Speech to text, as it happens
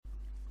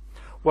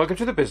Welcome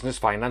to the Business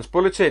Finance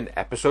Bulletin,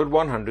 episode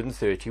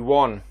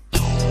 131.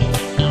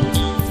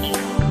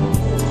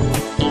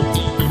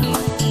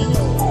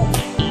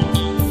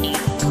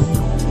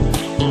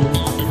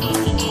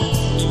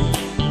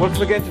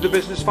 Welcome again to the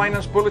Business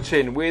Finance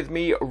Bulletin with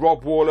me,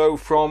 Rob Warlow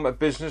from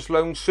Business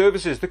Loan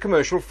Services, the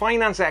commercial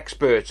finance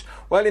expert.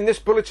 Well, in this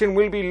bulletin,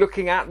 we'll be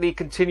looking at the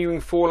continuing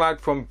fallout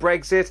from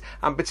Brexit,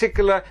 and in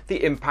particular,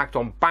 the impact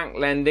on bank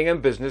lending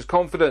and business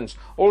confidence.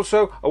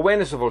 Also,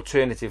 awareness of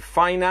alternative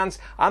finance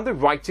and the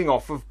writing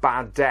off of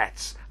bad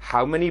debts.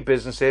 How many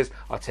businesses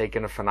are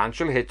taking a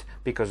financial hit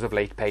because of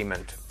late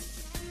payment?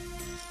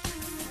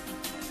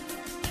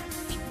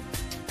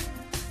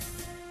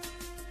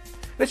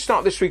 Let's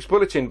start this week's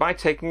bulletin by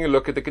taking a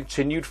look at the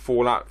continued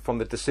fallout from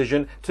the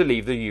decision to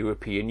leave the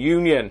European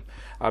Union.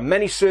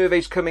 Many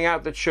surveys coming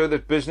out that show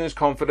that business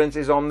confidence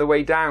is on the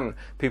way down.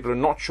 People are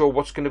not sure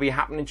what's going to be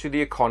happening to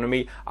the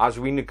economy as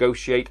we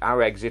negotiate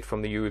our exit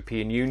from the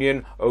European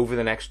Union over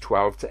the next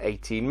 12 to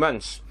 18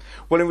 months.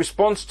 Well, in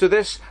response to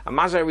this,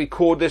 as I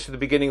record this at the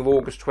beginning of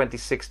August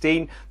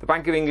 2016, the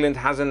Bank of England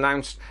has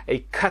announced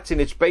a cut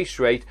in its base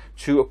rate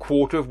to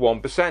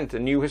 0.25%, a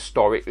new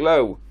historic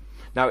low.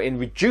 Now, in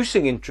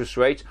reducing interest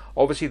rates,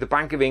 obviously the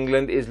Bank of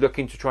England is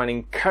looking to try and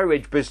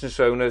encourage business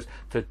owners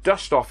to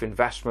dust off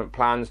investment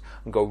plans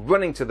and go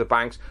running to the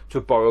banks to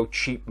borrow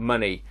cheap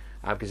money,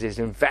 because it's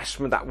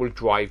investment that will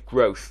drive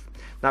growth.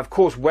 Now, of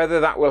course,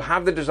 whether that will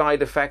have the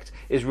desired effect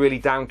is really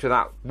down to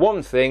that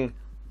one thing: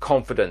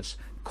 confidence.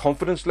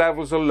 Confidence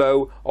levels are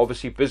low.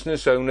 Obviously,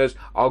 business owners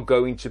are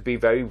going to be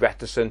very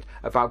reticent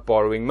about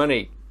borrowing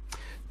money.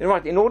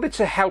 Right, in order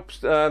to help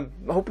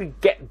hopefully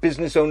get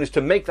business owners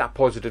to make that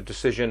positive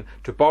decision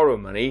to borrow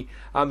money,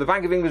 the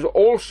Bank of England has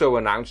also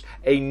announced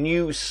a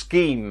new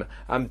scheme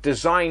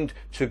designed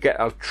to get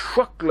a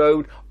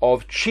truckload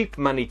of cheap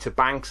money to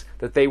banks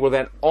that they will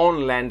then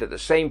on-lend at the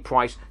same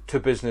price to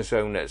business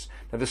owners.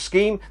 Now, the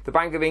scheme, the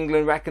Bank of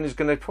England reckon, is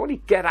going to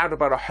probably get out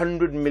about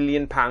 £100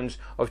 million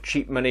of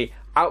cheap money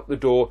out the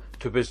door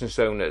to business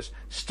owners.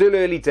 Still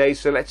early days,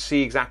 so let's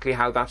see exactly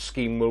how that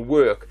scheme will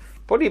work.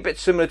 Probably a bit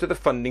similar to the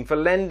funding for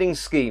lending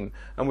scheme,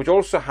 and which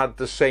also had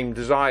the same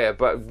desire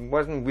but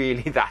wasn't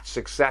really that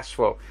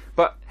successful.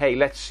 But hey,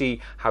 let's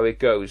see how it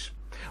goes.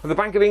 And the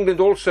Bank of England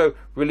also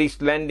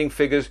released lending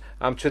figures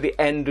to the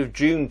end of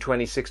June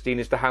 2016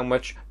 as to how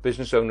much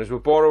business owners were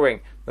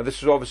borrowing. Now,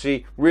 this was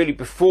obviously really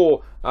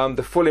before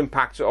the full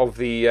impact of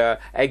the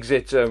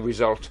exit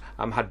result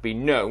had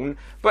been known,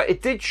 but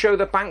it did show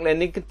that bank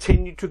lending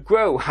continued to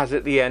grow as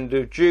at the end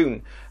of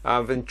June.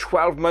 In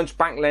 12 months,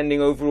 bank lending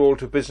overall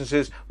to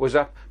businesses was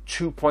up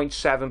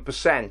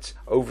 2.7%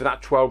 over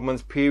that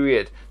 12-month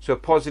period. So a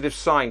positive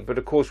sign, but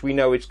of course we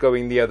know it's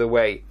going the other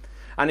way.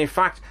 And in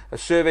fact, a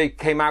survey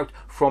came out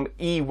from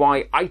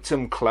EY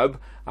Item Club,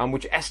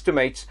 which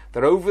estimates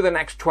that over the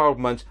next 12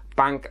 months,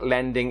 bank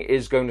lending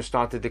is going to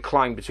start to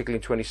decline, particularly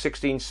in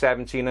 2016,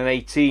 17 and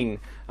 18.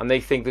 And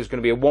they think there's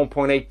going to be a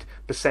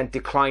 1.8%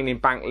 decline in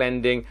bank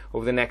lending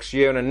over the next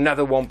year and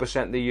another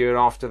 1% the year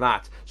after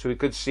that. So we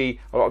could see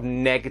a lot of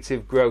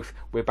negative growth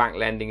where bank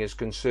lending is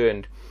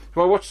concerned.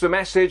 Well, what's the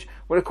message?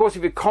 Well, of course,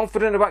 if you're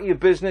confident about your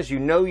business, you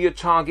know your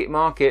target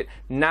market,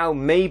 now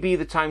may be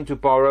the time to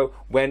borrow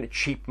when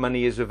cheap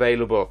money is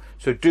available.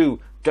 So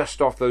do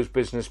dust off those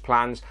business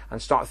plans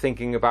and start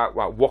thinking about,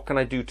 well, what can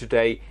I do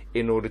today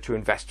in order to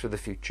invest for the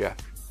future?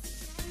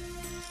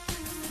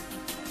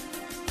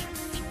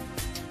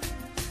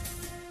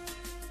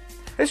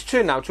 Let's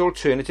turn now to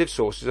alternative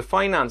sources of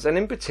finance, and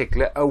in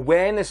particular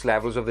awareness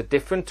levels of the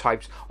different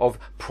types of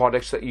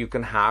products that you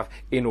can have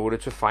in order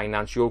to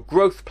finance your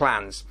growth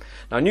plans.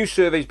 Now, a new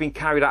survey has been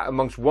carried out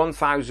amongst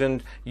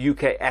 1,000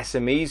 UK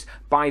SMEs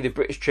by the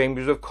British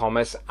Chambers of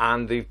Commerce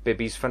and the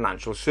Bibby's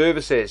Financial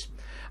Services.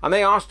 And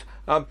they asked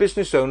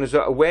business owners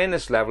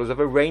awareness levels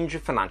of a range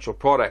of financial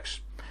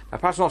products. Now,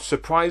 perhaps not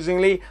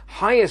surprisingly,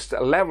 highest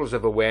levels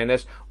of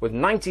awareness with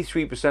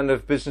 93%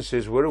 of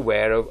businesses were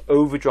aware of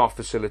overdraft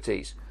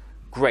facilities.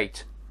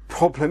 Great.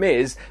 Problem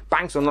is,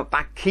 banks are not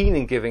that keen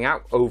in giving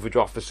out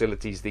overdraft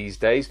facilities these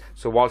days,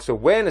 so whilst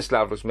awareness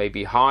levels may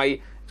be high,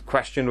 it's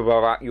questionable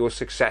about your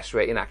success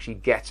rate in actually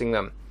getting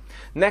them.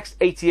 Next,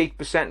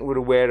 88% were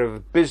aware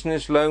of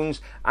business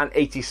loans and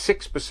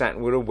 86%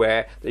 were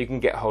aware that you can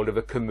get hold of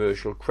a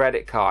commercial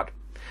credit card.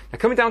 Now,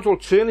 coming down to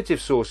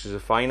alternative sources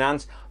of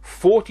finance,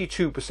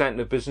 42%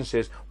 of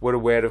businesses were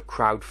aware of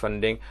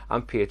crowdfunding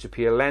and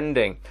peer-to-peer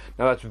lending.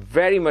 Now, that's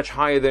very much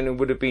higher than it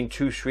would have been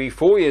 2, 3,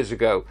 4 years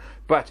ago.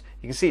 But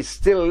you can see it's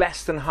still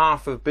less than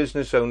half of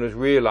business owners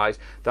realise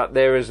that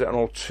there is an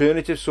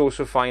alternative source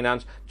of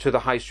finance to the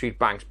high street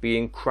banks,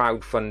 being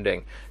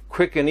crowdfunding.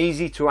 Quick and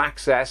easy to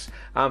access,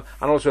 and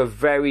also a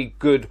very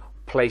good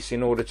place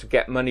in order to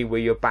get money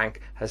where your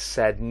bank has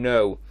said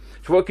no.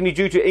 So what can you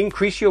do to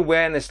increase your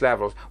awareness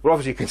levels? Well,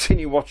 obviously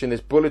continue watching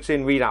this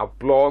bulletin, read our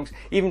blogs,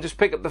 even just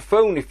pick up the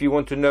phone if you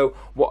want to know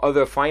what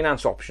other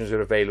finance options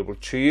are available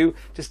to you.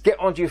 Just get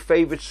onto your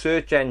favourite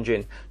search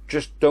engine.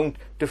 Just don't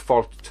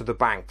default to the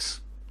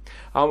banks.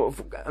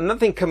 Another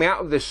thing coming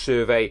out of this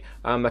survey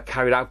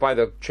carried out by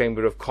the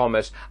Chamber of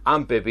Commerce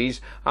and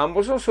Bibby's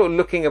was also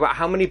looking about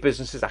how many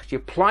businesses actually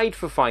applied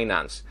for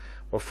finance.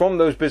 Well, from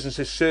those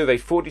businesses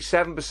surveyed,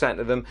 47%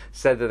 of them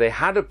said that they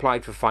had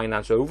applied for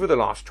finance over the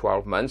last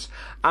 12 months,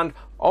 and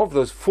of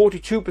those,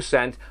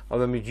 42% of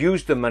them had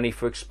used the money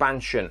for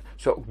expansion.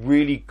 So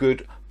really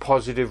good,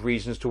 positive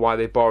reasons to why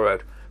they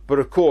borrowed. But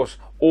of course,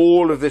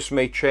 all of this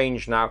may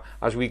change now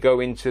as we go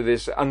into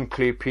this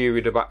unclear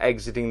period about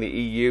exiting the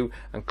EU,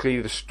 and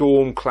clearly the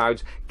storm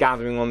clouds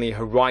gathering on the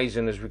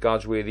horizon as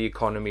regards where the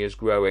economy is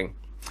growing.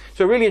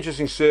 So a really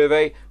interesting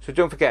survey. So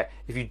don't forget,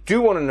 if you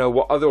do want to know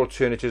what other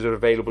alternatives are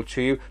available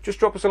to you, just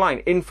drop us a line,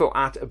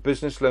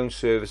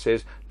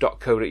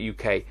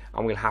 info@businessloanservices.co.uk,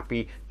 and we'll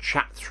happily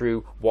chat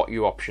through what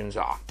your options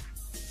are.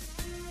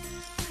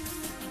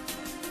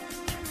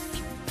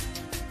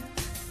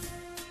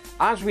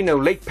 As we know,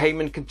 late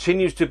payment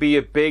continues to be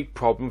a big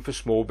problem for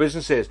small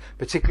businesses,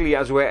 particularly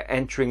as we're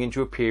entering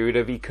into a period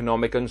of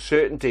economic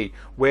uncertainty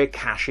where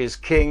cash is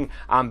king,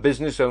 and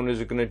business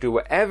owners are going to do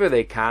whatever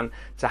they can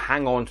to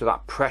hang on to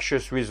that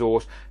precious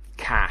resource,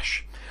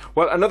 cash.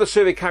 Well, another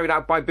survey carried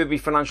out by Bibby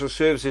Financial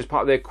Services,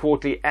 part of their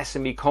quarterly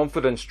SME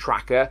confidence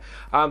tracker,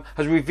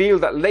 has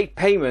revealed that late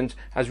payment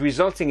is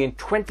resulting in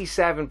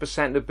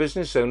 27% of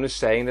business owners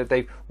saying that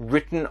they've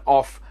written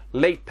off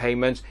late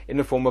payments in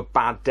the form of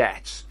bad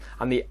debts.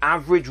 And the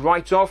average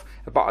write-off,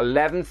 about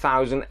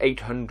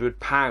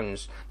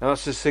 £11,800. Now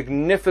that's a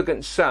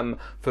significant sum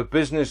for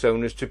business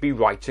owners to be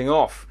writing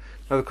off.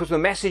 Now, because the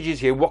message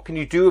is here, what can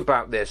you do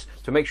about this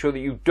to make sure that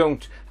you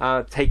don't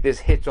take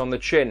this hit on the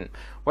chin?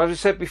 Well, as I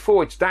said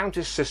before, it's down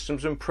to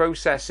systems and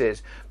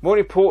processes. More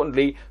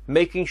importantly,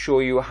 making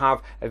sure you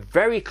have a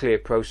very clear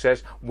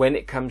process when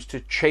it comes to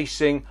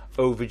chasing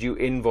overdue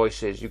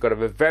invoices. You've got to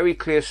have a very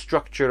clear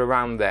structure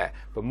around there.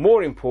 But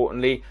more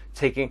importantly,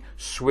 taking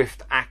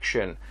swift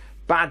action.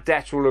 Bad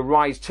debts will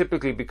arise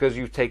typically because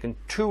you've taken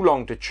too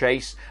long to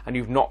chase and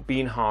you've not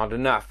been hard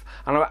enough.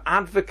 And I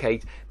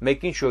advocate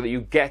making sure that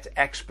you get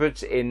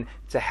experts in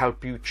to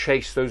help you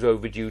chase those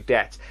overdue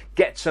debts.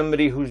 Get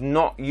somebody who's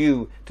not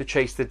you to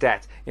chase the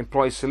debt.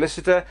 Employ a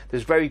solicitor.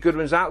 There's very good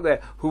ones out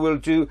there who will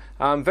do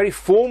very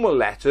formal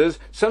letters,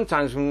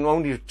 sometimes from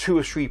only £2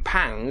 or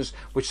 £3,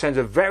 which sends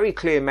a very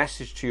clear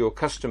message to your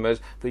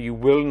customers that you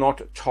will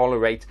not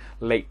tolerate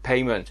late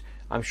payment.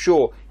 I'm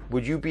sure.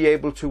 Would you be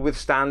able to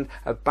withstand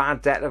a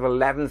bad debt of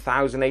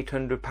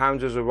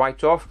 £11,800 as a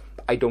write-off?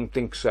 I don't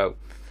think so.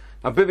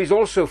 Now, Bibby's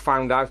also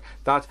found out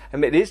that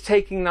it is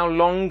taking now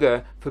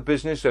longer for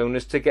business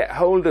owners to get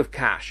hold of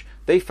cash.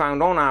 They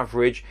found on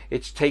average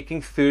it's taking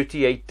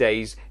 38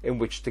 days in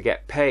which to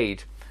get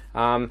paid.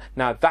 Now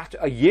that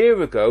a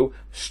year ago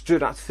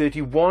stood at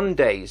 31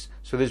 days.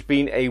 So there's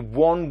been a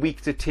 1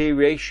 week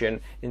deterioration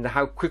in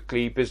how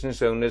quickly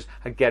business owners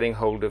are getting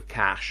hold of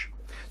cash.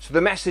 So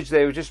the message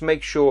there is just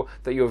make sure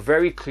that you're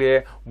very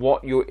clear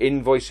what your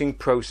invoicing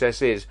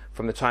process is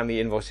from the time the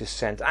invoice is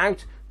sent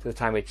out to the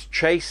time it's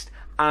chased,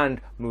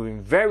 and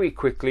moving very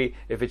quickly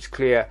if it's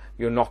clear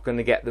you're not going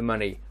to get the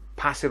money.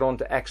 Pass it on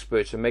to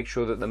experts and make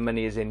sure that the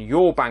money is in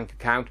your bank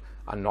account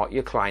and not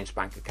your client's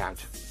bank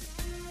account.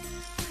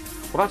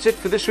 Well, that's it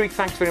for this week.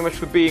 Thanks very much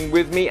for being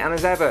with me. And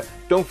as ever,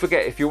 don't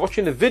forget, if you're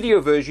watching the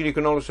video version, you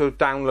can also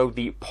download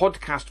the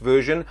podcast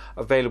version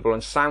available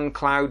on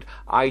SoundCloud,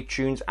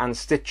 iTunes and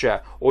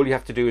Stitcher. All you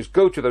have to do is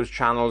go to those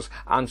channels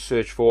and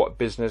search for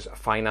Business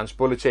Finance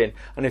Bulletin.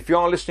 And if you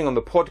are listening on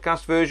the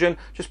podcast version,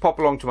 just pop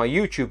along to my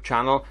YouTube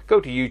channel, go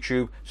to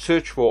YouTube,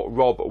 search for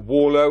Rob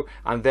Warlow,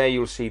 and there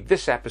you'll see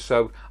this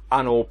episode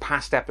and all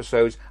past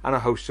episodes and a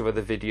host of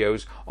other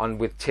videos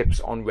with tips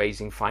on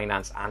raising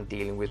finance and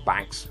dealing with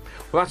banks.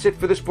 Well, that's it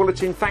for this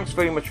bulletin. Thanks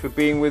very much for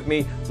being with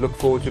me. Look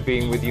forward to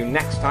being with you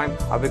next time.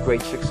 Have a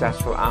great,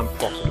 successful and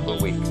profitable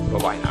week.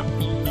 Bye-bye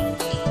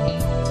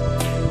now.